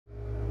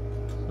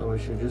we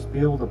should just be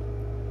able to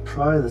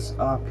pry this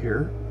up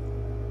here.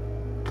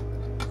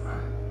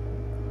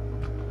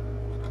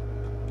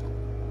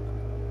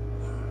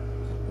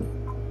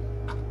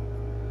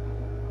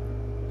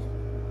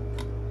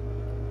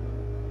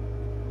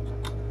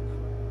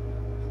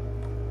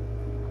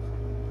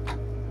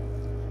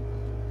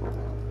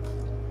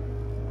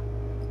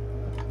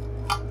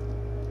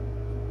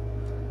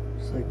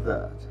 Just like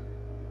that.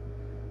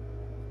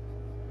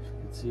 As you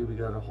can see, we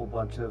got a whole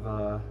bunch of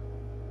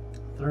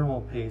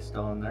thermal paste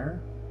on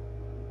there.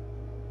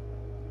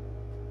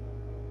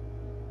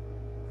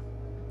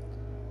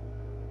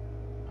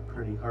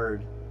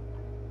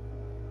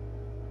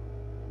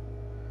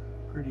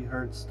 Pretty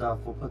hard stuff.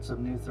 We'll put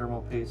some new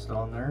thermal paste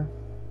on there.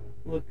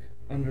 Look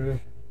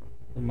under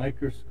the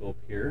microscope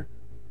here,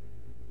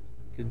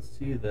 you can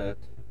see that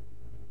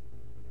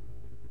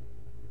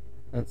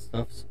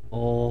stuff's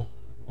all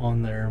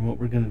on there, and what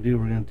we're going to do,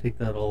 we're going to take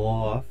that all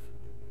off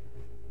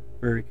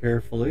very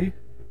carefully,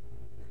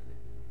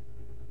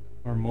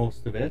 or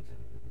most of it.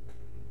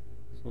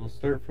 So we'll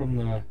start from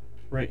the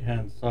right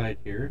hand side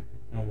here,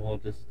 and we'll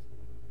just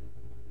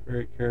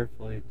very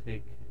carefully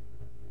take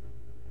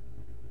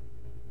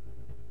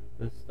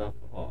this stuff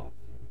off.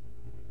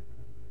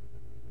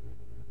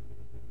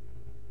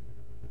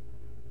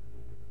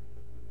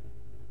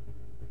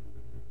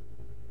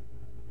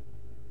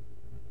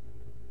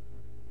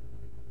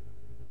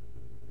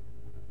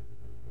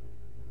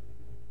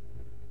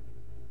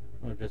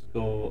 I'll just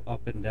go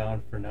up and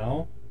down for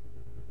now.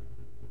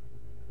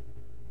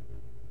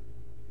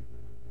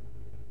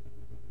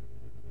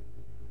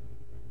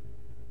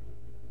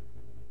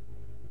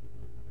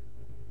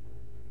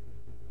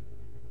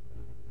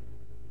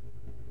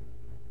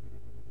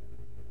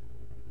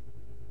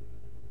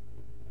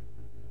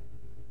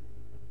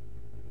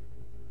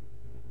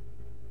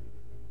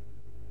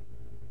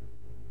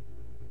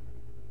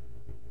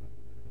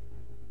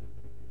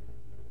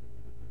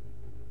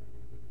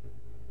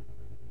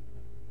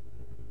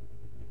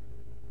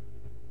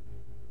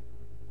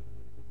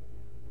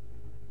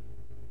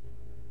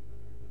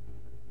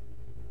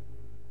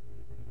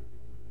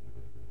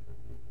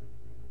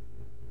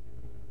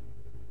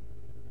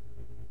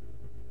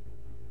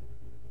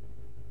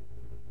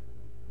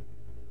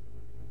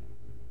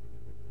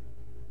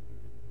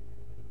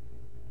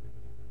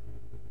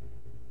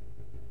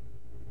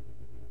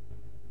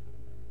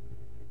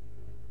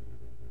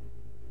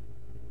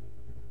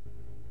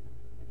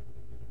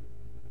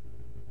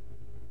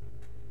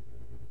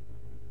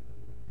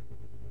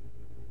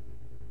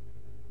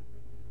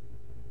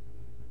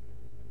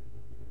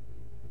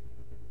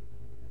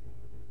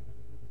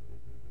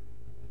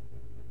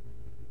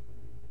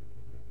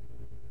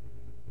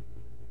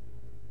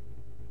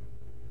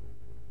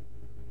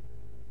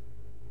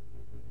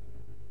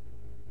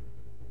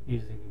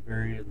 Using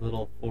very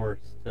little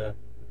force to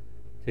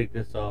take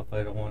this off.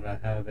 I don't want to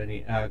have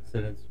any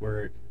accidents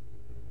where it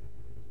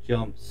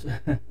jumps.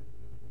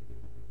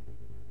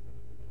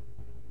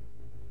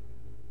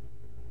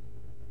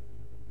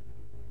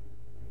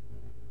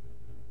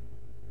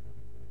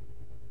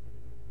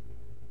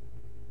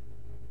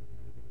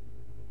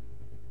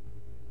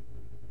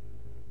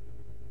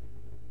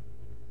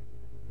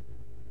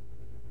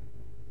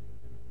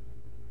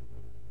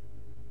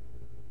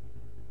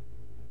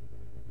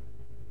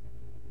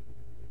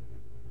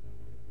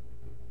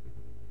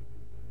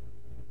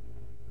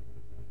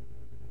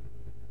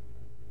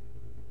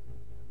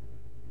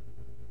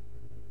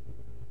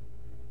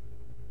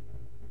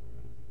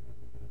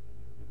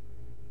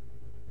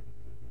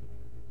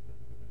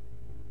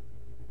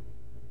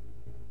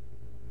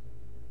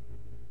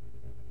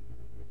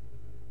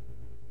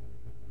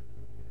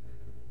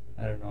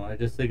 I don't know, I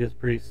just think it's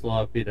pretty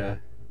sloppy to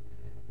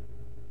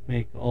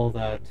make all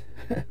that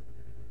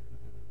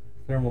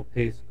thermal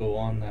paste go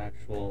on the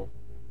actual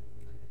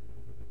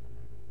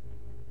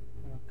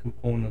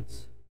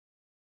components.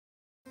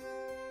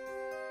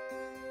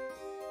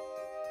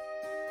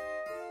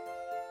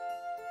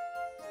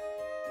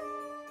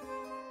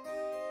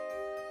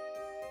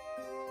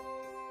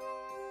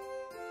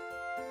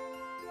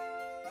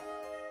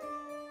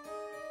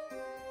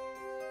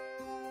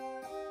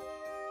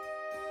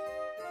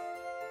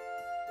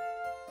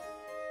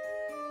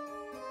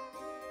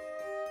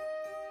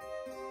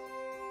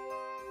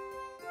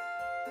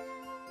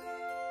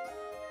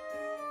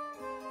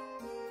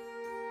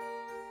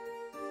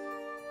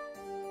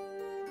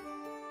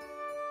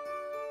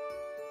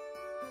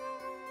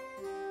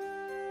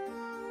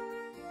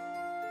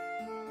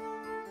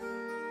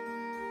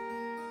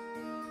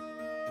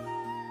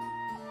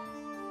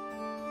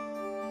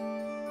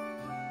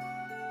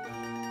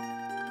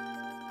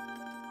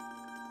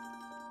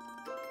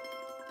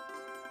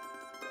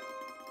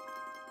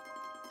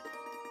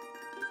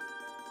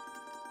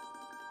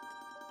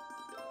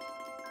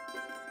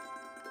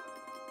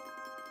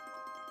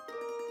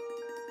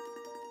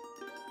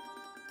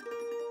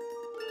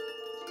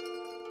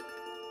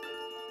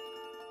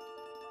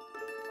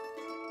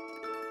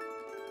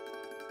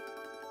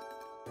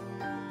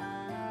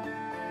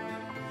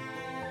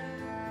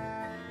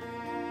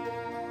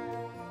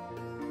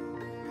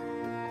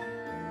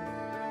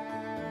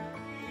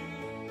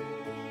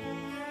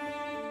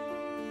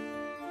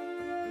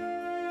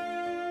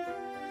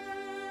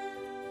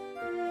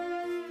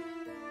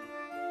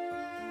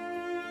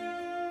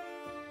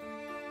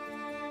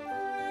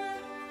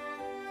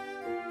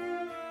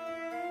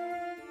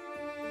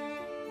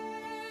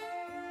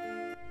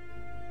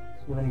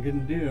 So what I'm going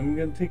to do, I'm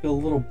going to take a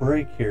little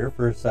break here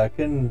for a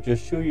second and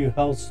just show you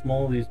how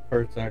small these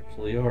parts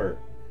actually are.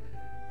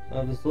 So I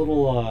have this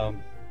little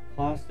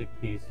plastic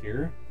piece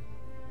here,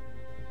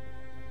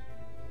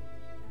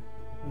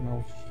 and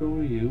I'll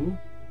show you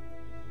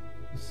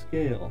the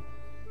scale.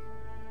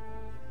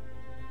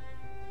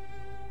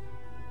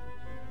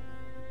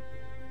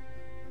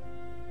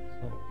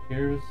 So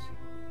here's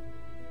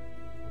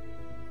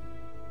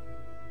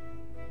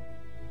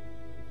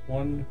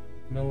 1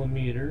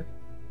 millimeter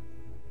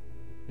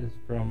is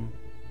from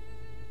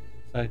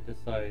side to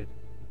side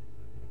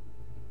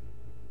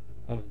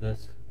of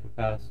this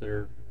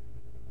capacitor.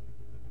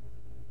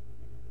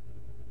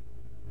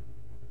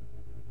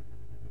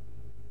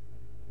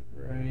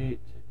 Right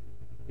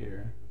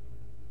here.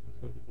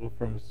 So if we go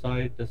from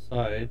side to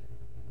side,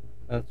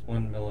 that's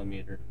 1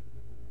 millimeter.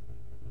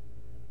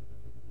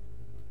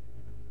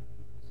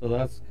 So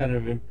that's kind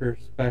of in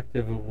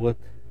perspective of what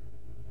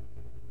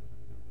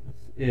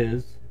this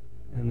is.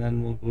 And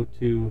then we'll go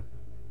to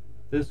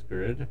this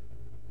grid,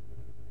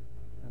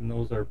 and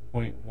those are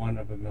 0.1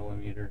 of a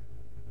millimeter.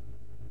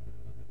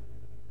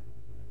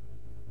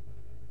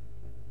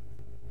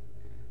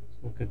 So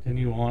we'll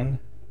continue on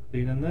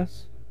cleaning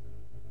this.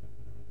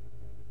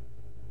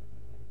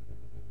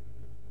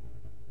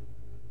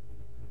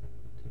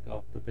 Take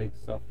off the big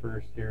stuff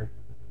first here.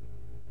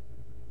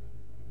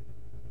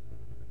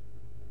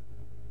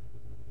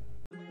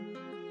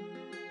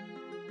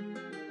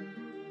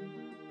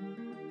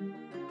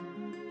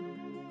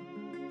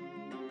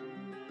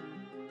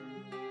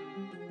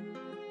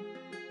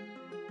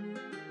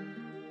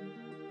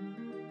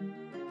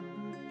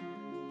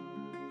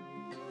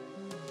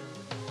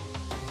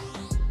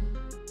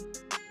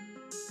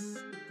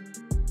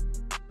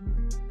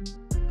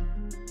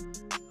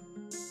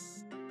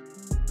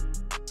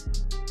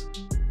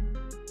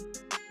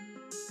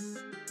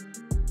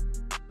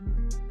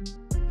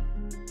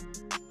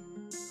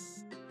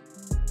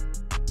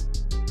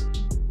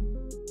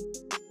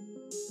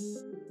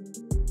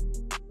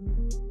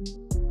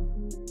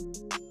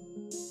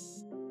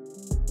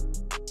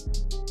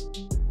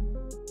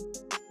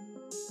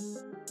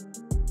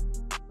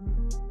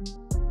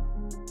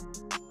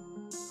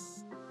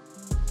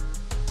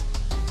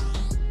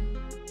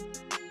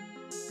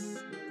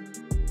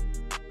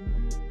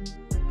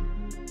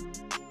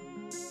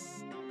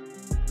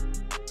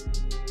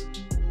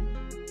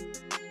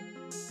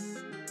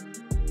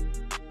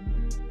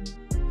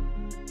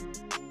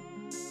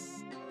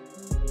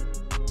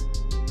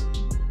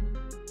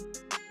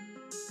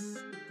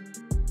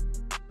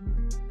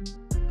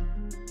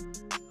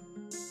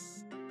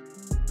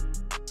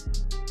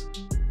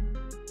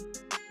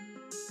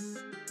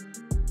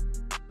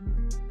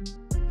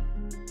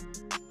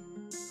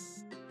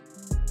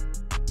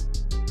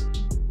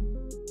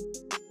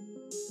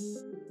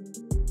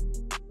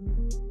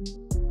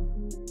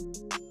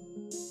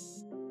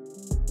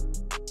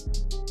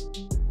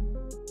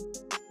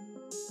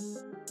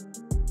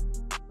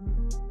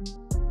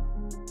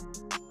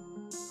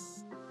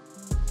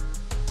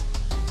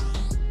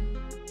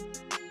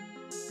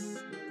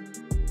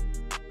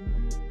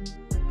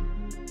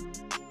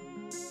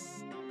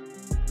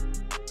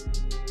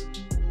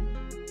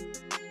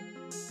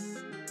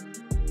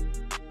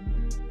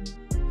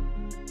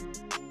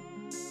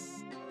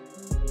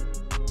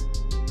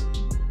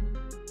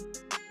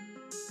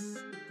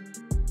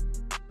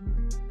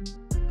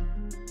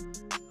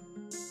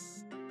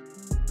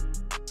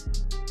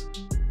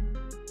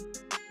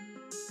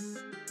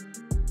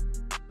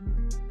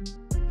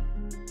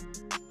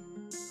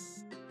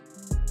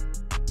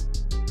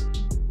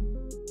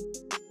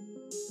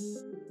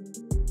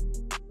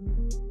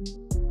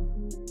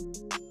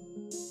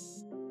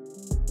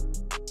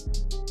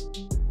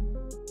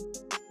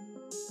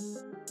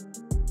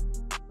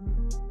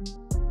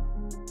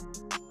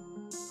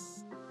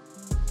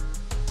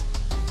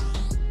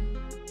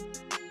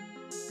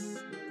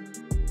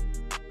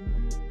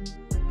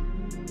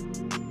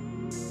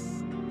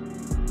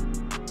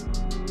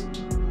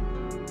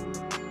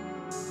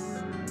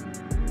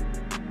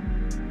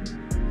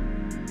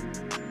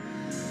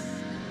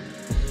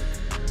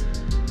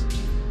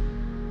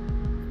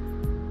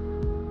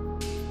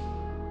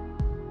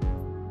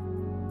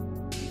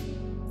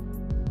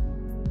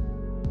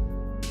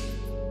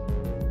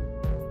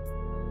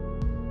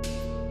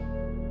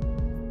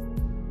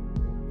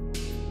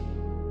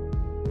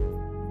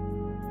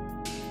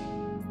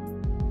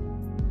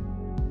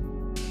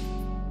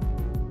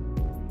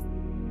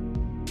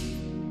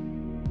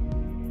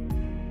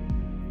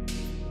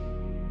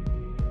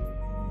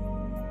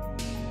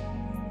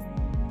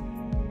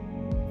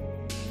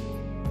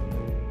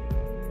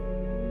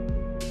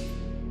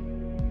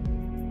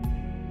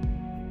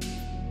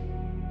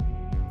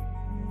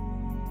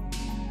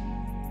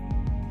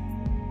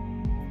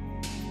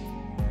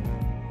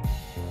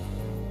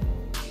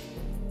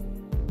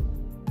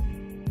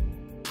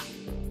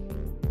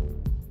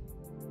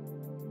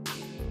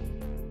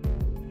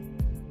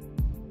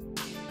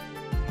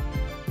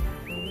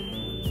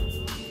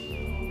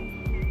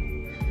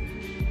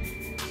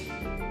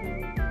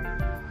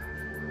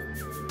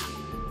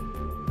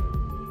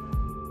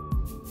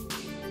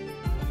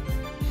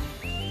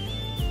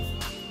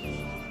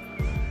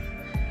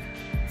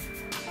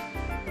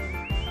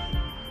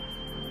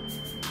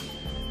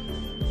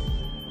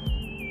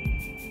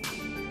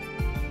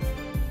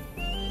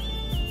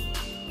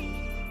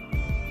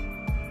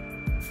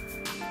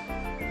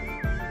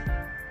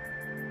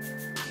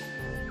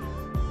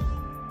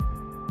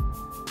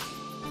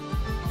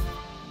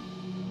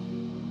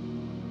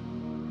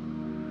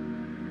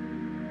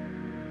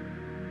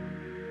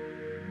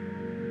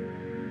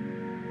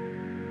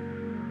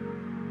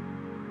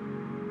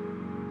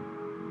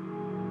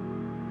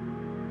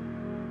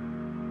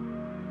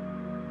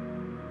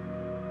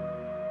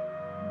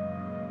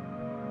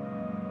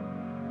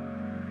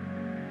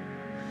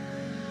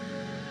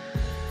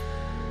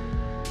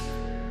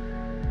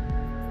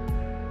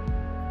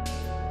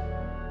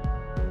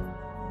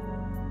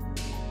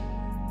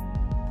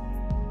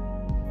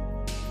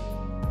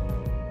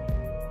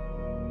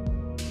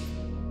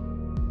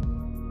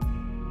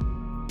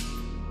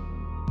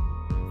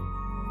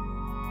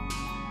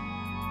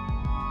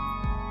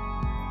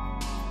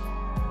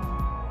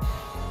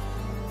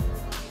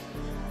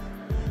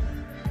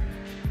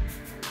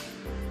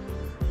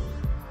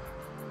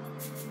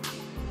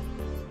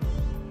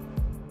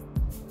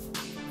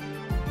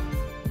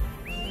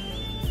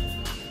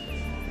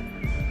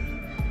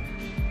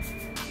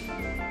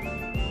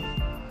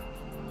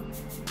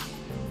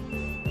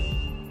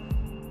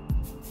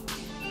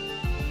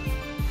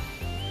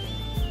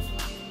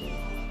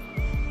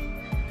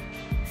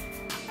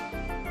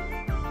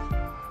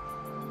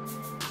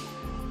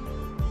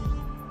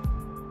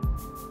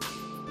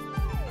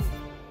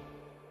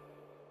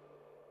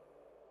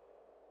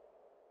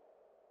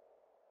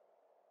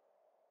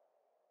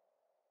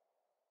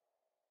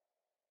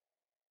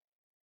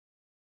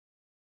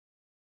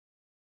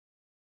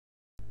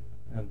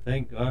 And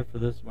thank God for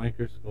this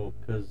microscope,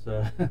 because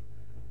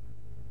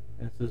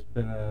this has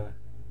been a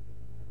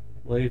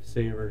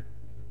lifesaver.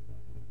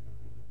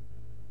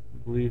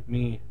 Believe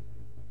me.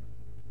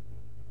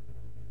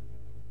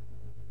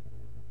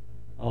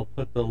 I'll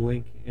put the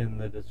link in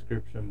the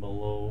description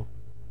below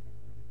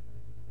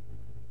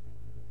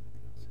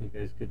so you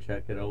guys could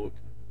check it out.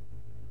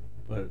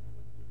 But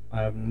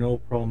I have no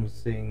problem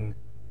seeing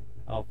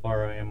how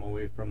far I am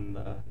away from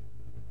the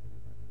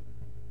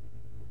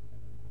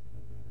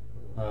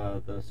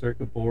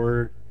circuit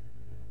board.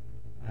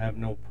 I have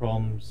no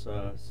problems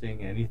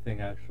seeing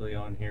anything actually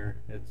on here.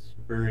 It's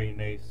very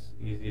nice,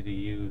 easy to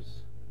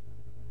use.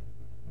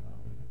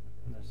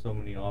 There's so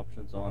many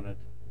options on it.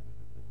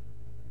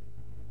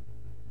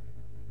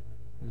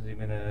 There's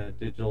even a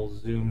digital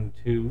zoom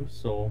too,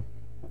 so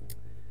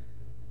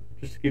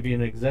just to give you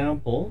an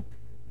example,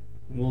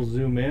 we'll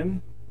zoom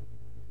in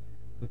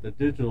with the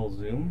digital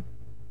zoom.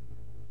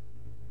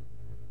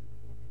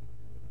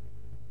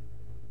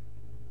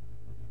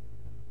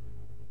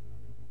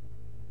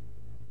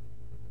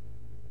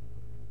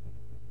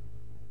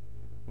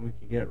 We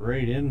can get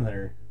right in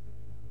there,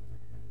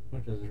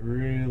 which is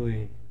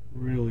really,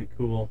 really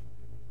cool.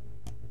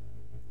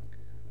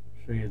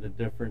 Show you the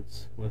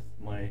difference with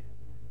my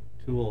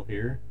tool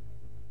here.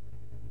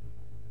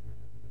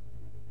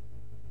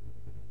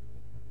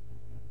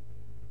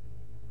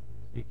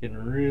 You can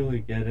really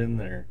get in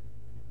there.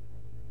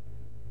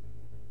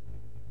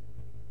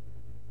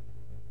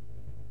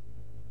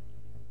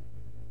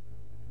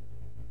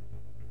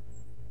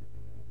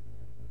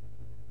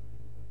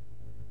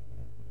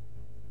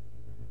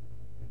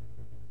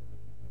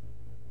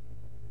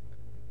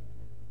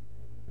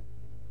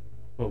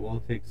 But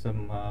we'll take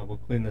some, we'll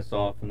clean this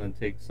off and then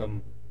take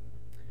some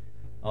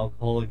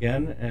alcohol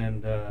again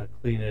and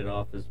clean it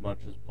off as much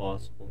as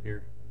possible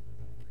here.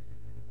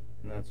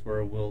 And that's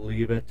where we'll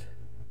leave it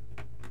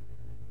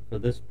for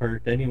this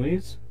part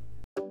anyways.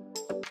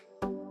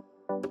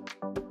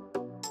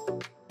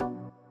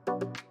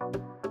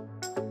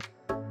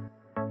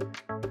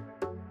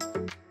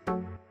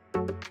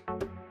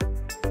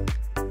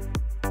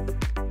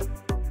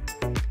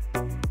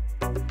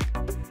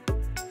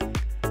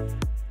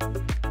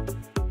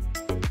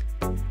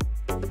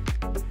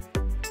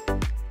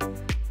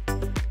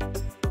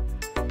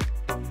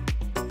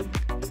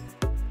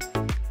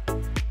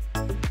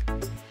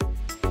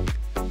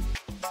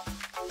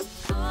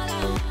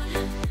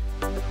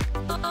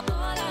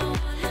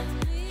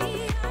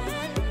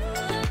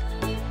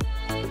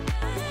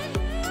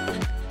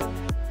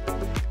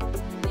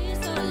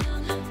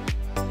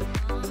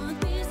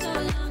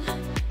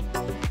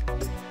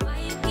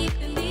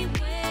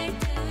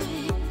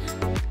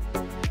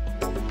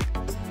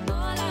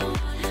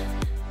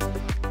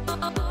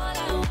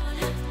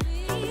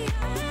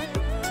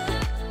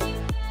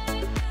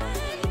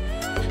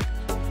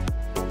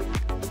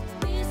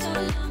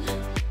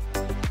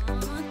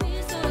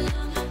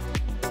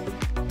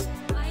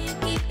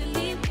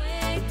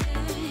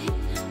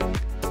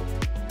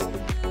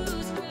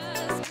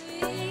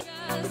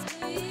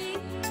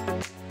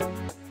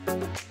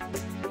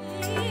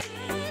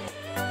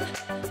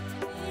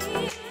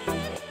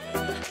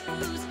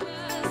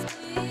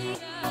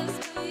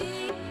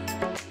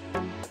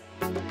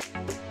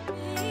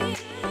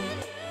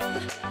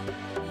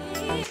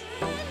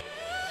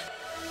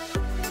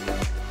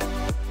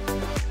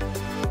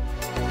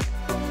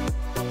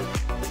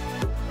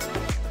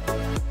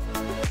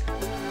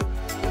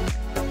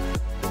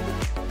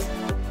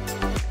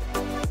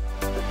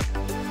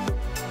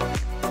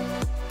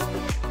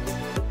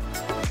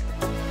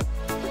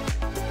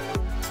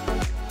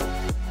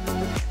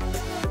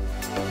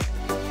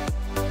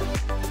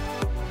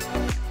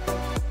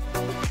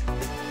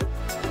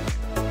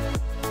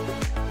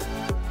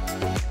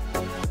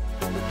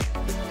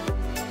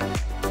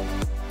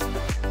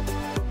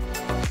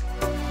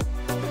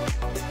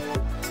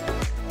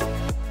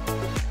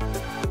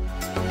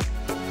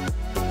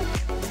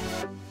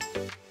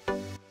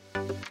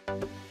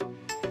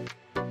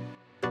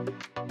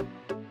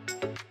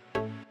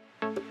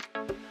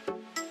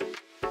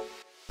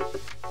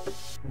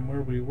 From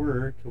where we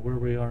were to where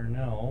we are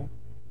now,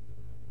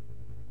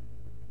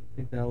 I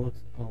think that looks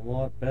a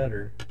lot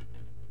better.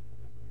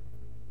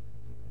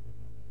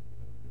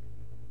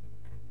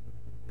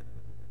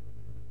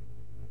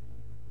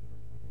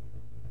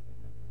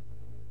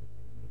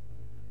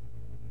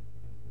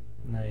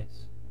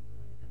 Nice.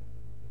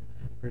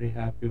 Pretty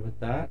happy with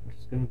that. I'm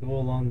just going to go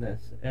along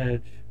this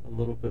edge a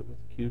little bit with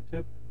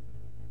Q-tip.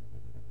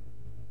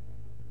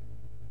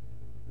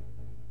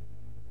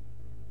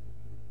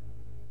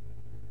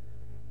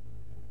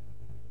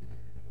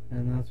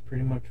 And that's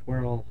pretty much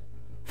where I'll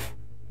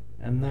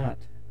end that.